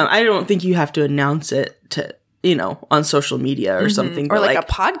 I don't think you have to announce it to, you know, on social media or something. Or like a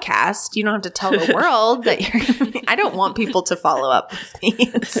podcast. You don't have to tell the world that you're – I don't want people to follow up with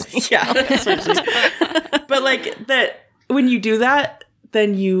me. Yeah. But like that when you do that,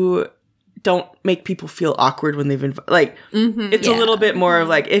 then you don't make people feel awkward when they've like it's a little bit more of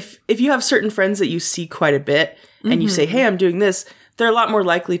like if you have certain friends that you see quite a bit and you say, hey, I'm doing this, they're a lot more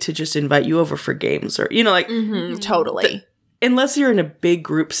likely to just invite you over for games or, you know, like totally. Unless you're in a big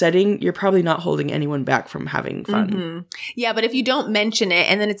group setting, you're probably not holding anyone back from having fun. Yeah, but if you don't mention it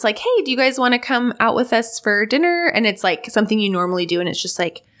and then it's like, hey, do you guys want to come out with us for dinner? And it's like something you normally do and it's just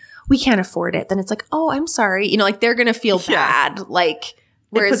like, we can't afford it. Then it's like, oh, I'm sorry. You know, like they're going to feel bad. Like,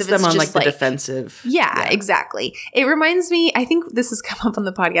 whereas it puts if it's them on just like the defensive. Yeah, exactly. It reminds me, I think this has come up on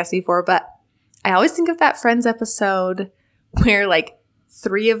the podcast before, but I always think of that Friends episode where like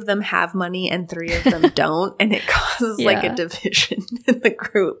 3 of them have money and 3 of them don't, and it causes like a division in the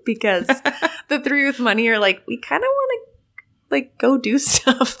group because the 3 with money are like, we kind of want to like go do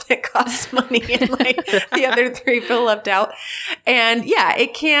stuff that costs money, and like the other 3 feel left out. And yeah,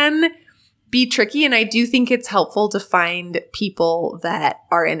 it can be tricky, and I do think it's helpful to find people that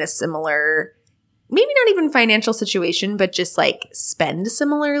are in a similar, maybe not even financial situation, but just like spend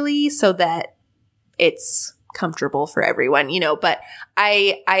similarly so that it's comfortable for everyone, you know. But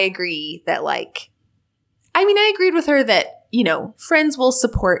I agree that like, I mean, I agreed with her that, you know, friends will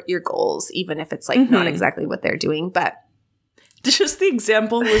support your goals even if it's like not exactly what they're doing. But just the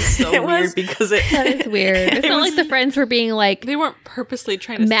example was so weird because that is weird. It's not like the friends were being like, they weren't purposely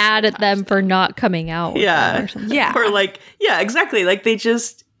trying to mad at them for not coming out with them or something. Or like, yeah, exactly, like they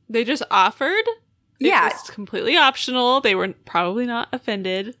just offered. Yeah, it's completely optional. They were probably not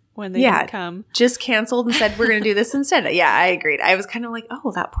offended when they didn't come. Just canceled and said, we're going to do this instead. Yeah, I agreed. I was kind of like,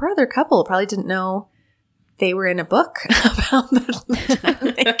 oh, that poor other couple probably didn't know they were in a book about the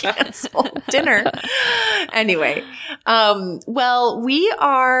time they canceled dinner. Anyway, well, we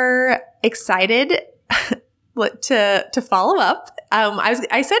are excited to follow up.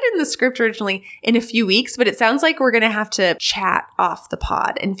 I said in the script originally in a few weeks, but it sounds like we're going to have to chat off the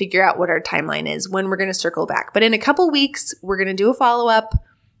pod and figure out what our timeline is, when we're going to circle back. But in a couple weeks, we're going to do a follow-up.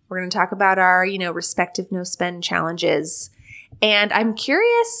 We're going to talk about our, you know, respective no-spend challenges. And I'm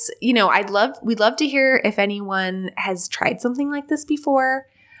curious, you know, we'd love to hear if anyone has tried something like this before.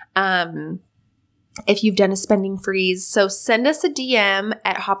 If you've done a spending freeze. So send us a DM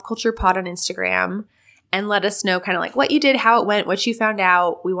at Hop Culture Pod on Instagram and let us know kind of like what you did, how it went, what you found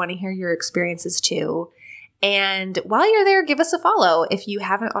out. We want to hear your experiences too. And while you're there, give us a follow if you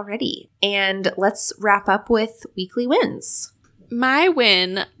haven't already. And let's wrap up with weekly wins. My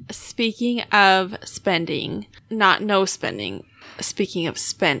win, speaking of spending, not no spending, speaking of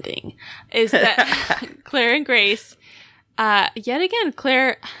spending, is that Claire and Grace, yet again,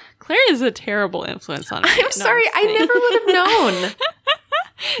 Claire is a terrible influence on me. I'm sorry, I never would have known.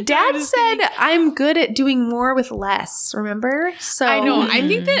 Dad said I'm good at doing more with less, remember? So I know. I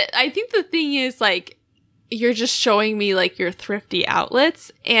think the thing is like, you're just showing me like your thrifty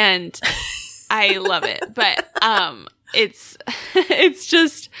outlets, and I love it. But it's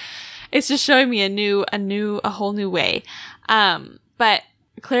just showing me a whole new way. But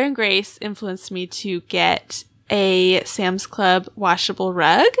Claire and Grace influenced me to get a Sam's Club washable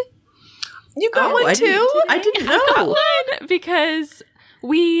rug. You got one too? I didn't know. I got one because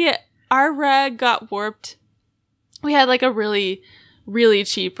our rug got warped. We had like a really, really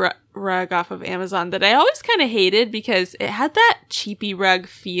cheap rug off of Amazon that I always kind of hated because it had that cheapy rug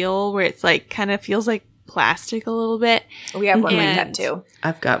feel where it's like kind of feels like plastic a little bit. We have one like that too.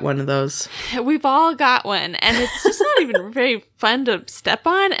 I've got one of those. We've all got one, and it's just not even very fun to step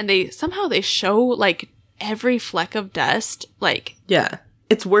on, and they show like every fleck of dust. Like, yeah,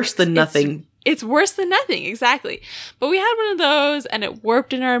 it's worse than nothing. It's worse than nothing, exactly. But we had one of those, and it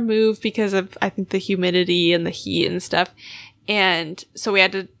warped in our move because of, I think, the humidity and the heat and stuff. And so we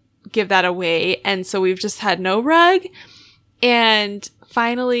had to give that away. And so we've just had no rug. And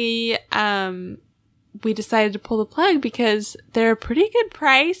finally, we decided to pull the plug because they're a pretty good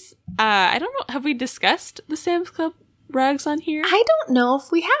price. I don't know. Have we discussed the Sam's Club rugs on here? I don't know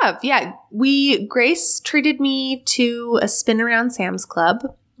if we have. Yeah, Grace treated me to a spin around Sam's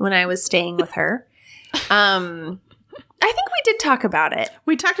Club when I was staying with her. I think we did talk about it.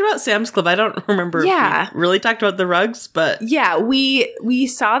 We talked about Sam's Club. I don't remember if we really talked about the rugs, but... Yeah, we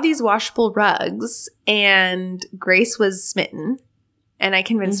saw these washable rugs, and Grace was smitten, and I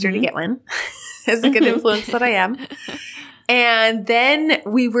convinced her to get one, as a good influence that I am. And then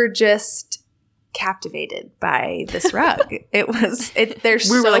we were just captivated by this rug. They're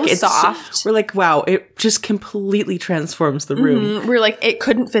so soft. We're like, wow, it just completely transforms the room. We're like, it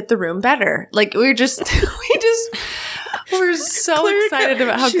couldn't fit the room better. Like, we're so excited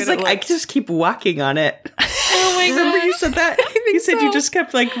about how she's good it like, looks. I just keep walking on it. Oh my god. Remember you said that? You said so. you just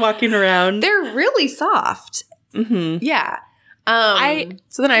kept like walking around. They're really soft. Mm-hmm. Yeah.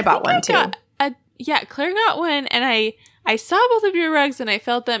 So then I bought one too. Claire got one, and I saw both of your rugs and I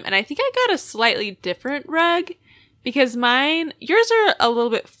felt them, and I think I got a slightly different rug because yours are a little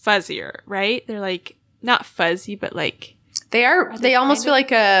bit fuzzier, right? They're like not fuzzy, but like they almost feel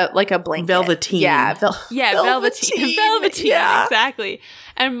like a blanket. Velveteen. Yeah, velveteen. Velveteen, yeah. Exactly.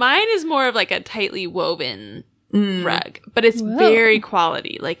 And mine is more of like a tightly woven rug, but it's very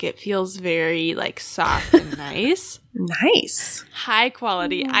quality. Like it feels very like soft and nice. Nice. High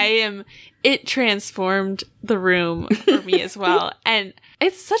quality. It transformed the room for me as well. And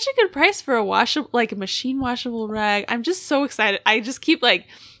it's such a good price for a machine washable rug. I'm just so excited. I just keep like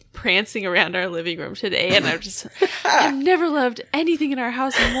prancing around our living room today, and I've never loved anything in our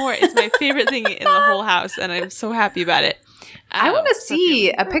house more. It's my favorite thing in the whole house, and I'm so happy about it. I want to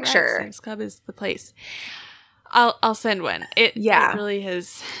see a picture. Sam's Club is the place. I'll send one. It really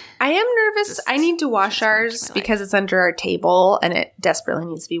has. I am nervous. I need to wash ours because it's under our table and it desperately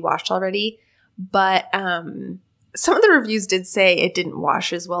needs to be washed already. But some of the reviews did say it didn't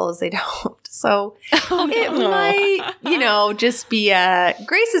wash as well as they'd hoped. So it might, just be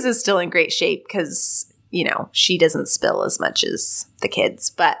Grace's is still in great shape because, she doesn't spill as much as the kids.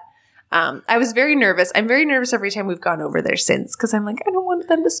 But I was very nervous. I'm very nervous every time we've gone over there since because I'm like, I don't want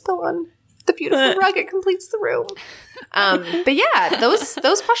them to spill on the beautiful rug. It completes the room. But yeah, those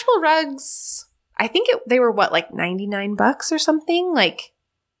washable rugs, I think they were like $99 or something, like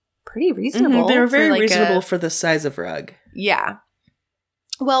pretty reasonable. They were very reasonable for the size of rug. Yeah.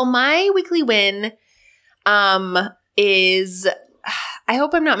 Well, my weekly win is, I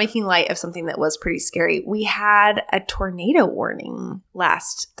hope I'm not making light of something that was pretty scary. We had a tornado warning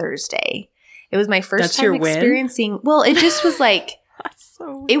last Thursday. It was my first time experiencing, well, it just was like,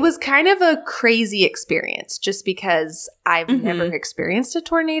 it was kind of a crazy experience just because I've never experienced a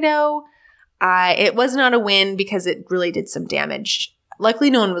tornado. It was not a win because it really did some damage. Luckily,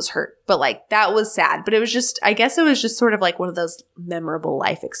 no one was hurt, but like that was sad. But I guess it was just sort of like one of those memorable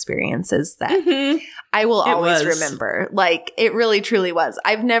life experiences that I will always remember. Like it really, truly was.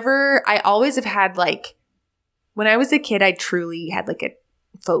 I always have had like, when I was a kid, I truly had like a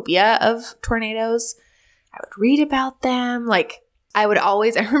phobia of tornadoes. I would read about them. Like, I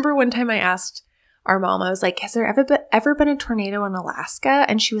remember one time I asked our mom, I was like, has there ever been a tornado in Alaska?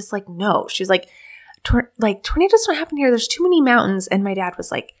 And she was like, no. She was like, tornadoes don't happen here. There's too many mountains. And my dad was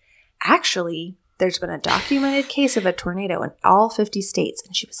like, actually, there's been a documented case of a tornado in all 50 states.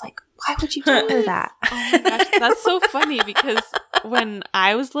 And she was like, why would you tell her that? Oh my gosh, that's so funny because when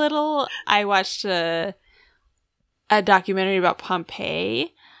I was little, I watched a documentary about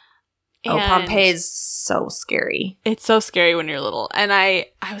Pompeii. Oh, Pompeii is so scary. It's so scary when you're little. And I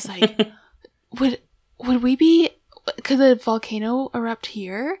was like, would we be could the volcano erupt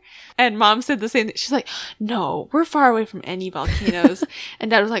here? And Mom said the same thing. She's like, no, we're far away from any volcanoes. And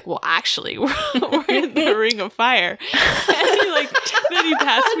Dad was like, well, actually, we're in the Ring of Fire. And then he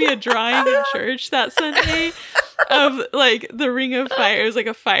passed me a drawing in church that Sunday of like the Ring of Fire. It was like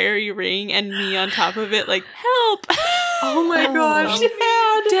a fiery ring and me on top of it, like, help. Oh my gosh,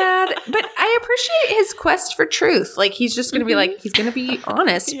 Dad. But I appreciate his quest for truth. Like, he's just going to be like, he's going to be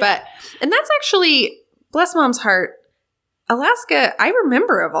honest. Yeah. And that's actually, bless Mom's heart, Alaska, I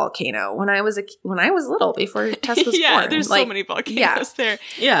remember a volcano when I was little, before Tess was born. There's so many volcanoes there.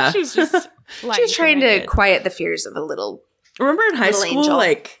 Yeah. She was just She was trying to quiet the fears of a little. Remember in high Little school, angel.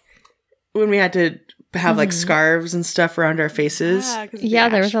 like when we had to have like scarves and stuff around our faces, Yeah,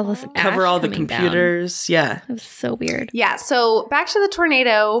 there was all this cover ash all the coming down. computers. Yeah. It was so weird. Yeah. So back to the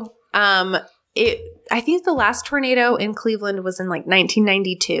tornado. I think the last tornado in Cleveland was in like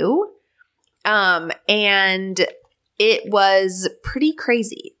 1992. And it was pretty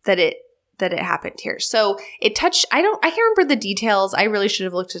crazy that it happened here. So it touched, I can't remember the details. I really should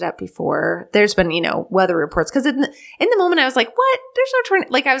have looked it up before. There's been, weather reports. Cause in the moment I was like, what? There's no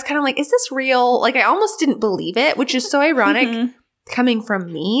tornado. Like, I was kind of like, is this real? Like, I almost didn't believe it, which is so ironic coming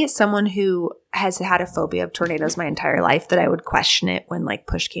from me, someone who has had a phobia of tornadoes my entire life, that I would question it when like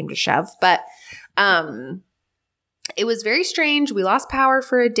push came to shove. But, it was very strange. We lost power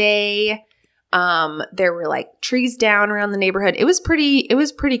for a day. There were like trees down around the neighborhood. It was pretty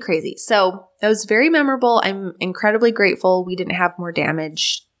crazy. So it was very memorable. I'm incredibly grateful we didn't have more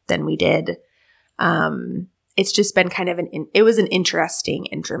damage than we did. It's just been kind of it was an interesting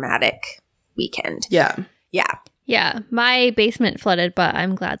and dramatic weekend. Yeah. Yeah. Yeah, my basement flooded, but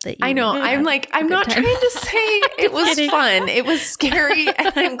I'm glad that you. I know. I'm like, I'm not time. trying to say it was fun. It was scary,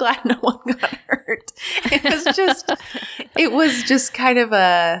 and I'm glad no one got hurt. It was just kind of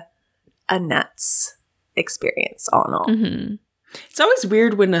a nuts experience, all in all. Mm-hmm. It's always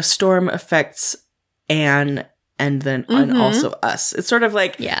weird when a storm affects Anne and then and also us. It's sort of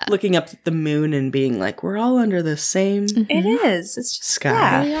like looking up at the moon and being like, we're all under the same It is. It's just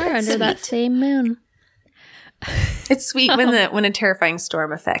sky. We are it's under that sweet. same moon. It's sweet when a terrifying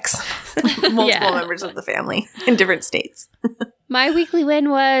storm affects multiple members of the family in different states. My weekly win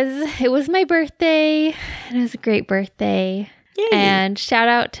was my birthday, and it was a great birthday. Yay. And shout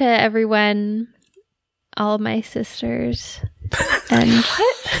out to everyone, all of my sisters and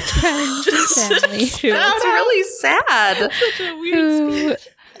friends and family That's really sad. Such a weird who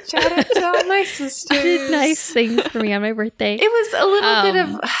Shout out to all my sisters. did nice things for me on my birthday. It was a little bit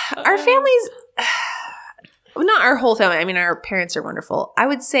of our family's. Not our whole family. I mean, our parents are wonderful. I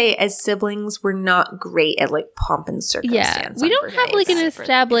would say as siblings, we're not great at like pomp and circumstance. We on don't have like an birthdays.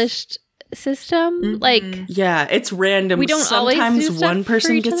 established system. Like, Yeah, it's random. We don't always Sometimes do stuff one for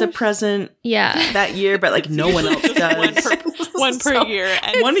person each gets a other. present yeah. that year, but like no one else does. one per So- year,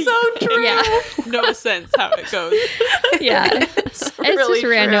 and One so true. Yeah. no sense how it goes. Yeah. It's It's really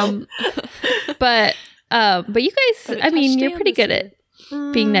just random. But you guys, But it I mean, touched you're Anne pretty this good year. at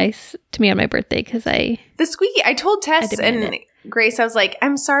being nice to me on my birthday because The squeaky. I told Tess demand and Grace, I was like,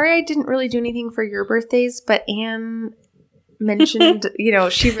 I'm sorry I didn't really do anything for your birthdays, but Anne mentioned,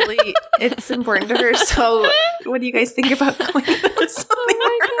 she really, it's important to her. So what do you guys think about going to something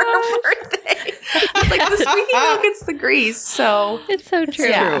for her birthday? It's like the squeaky wheel gets the grease. So it's so true.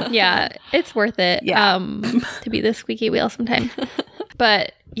 true. Yeah, it's worth it. Yeah. To be the squeaky wheel sometime.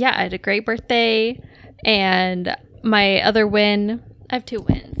 But yeah, I had a great birthday, and my other win. I have 2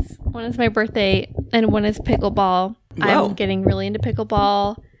 wins. One is my birthday, and one is pickleball. Wow. I'm getting really into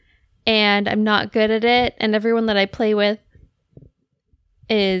pickleball, and I'm not good at it. And everyone that I play with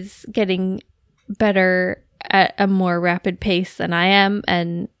is getting better at a more rapid pace than I am,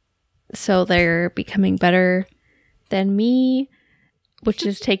 and so they're becoming better than me, which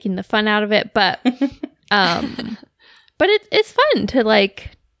is taking the fun out of it. But it's fun to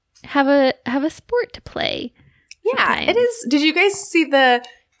like have a sport to play. yeah, it is. Did you guys see the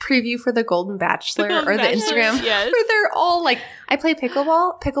preview for the Golden Bachelor The Golden or the Bachelor, Instagram? yes. Where they're all like, I play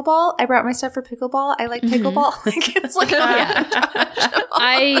pickleball. I brought my stuff for pickleball. I like pickleball. Like, it's like,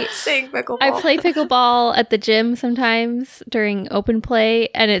 I saying pickleball. I play pickleball at the gym sometimes during open play,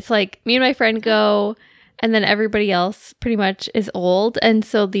 and it's like me and my friend go, and then everybody else pretty much is old, and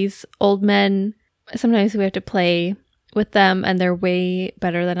so these old men, sometimes we have to play with them, and they're way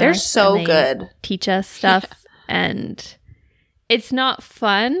better than They're us. so and they good. teach us stuff, and it's not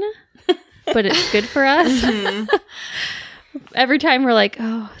fun, but it's good for us. Every time we're like,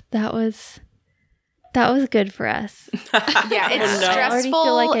 oh, that was good for us. Yeah, it's no. I already stressful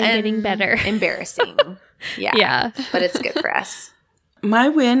feel like I'm and getting better. embarrassing. Yeah. Yeah. But it's good for us. My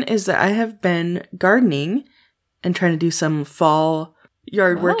win is that I have been gardening and trying to do some fall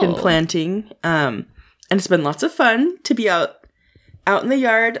yard work and planting. And it's been lots of fun to be out in the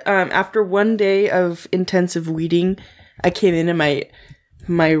yard. After one day of intensive weeding, I came in and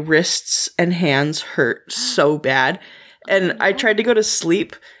my wrists and hands hurt so bad. And I tried to go to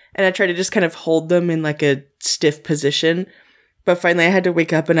sleep and I tried to just kind of hold them in like a stiff position. But finally I had to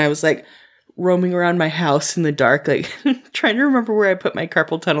wake up and I was like roaming around my house in the dark, like trying to remember where I put my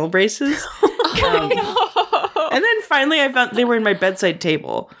carpal tunnel braces. And then finally I found they were in my bedside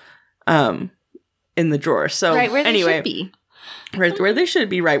table, in the drawer. So right where anyway, they should be. Right where they should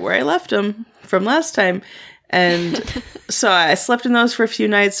be, right where I left them from last time. And so I slept in those for a few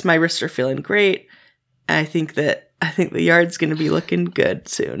nights. My wrists are feeling great. I think the yard's going to be looking good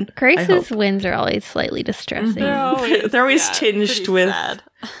soon. Grace's wins are always slightly distressing. They're always tinged with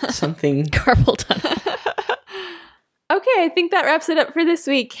something. Carpal tunnel. Okay, I think that wraps it up for this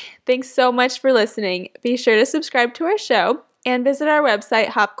week. Thanks so much for listening. Be sure to subscribe to our show and visit our website,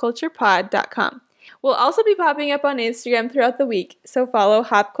 hopculturepod.com. We'll also be popping up on Instagram throughout the week, so follow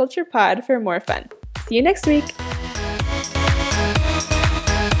Hop Culture Pod for more fun. See you next week.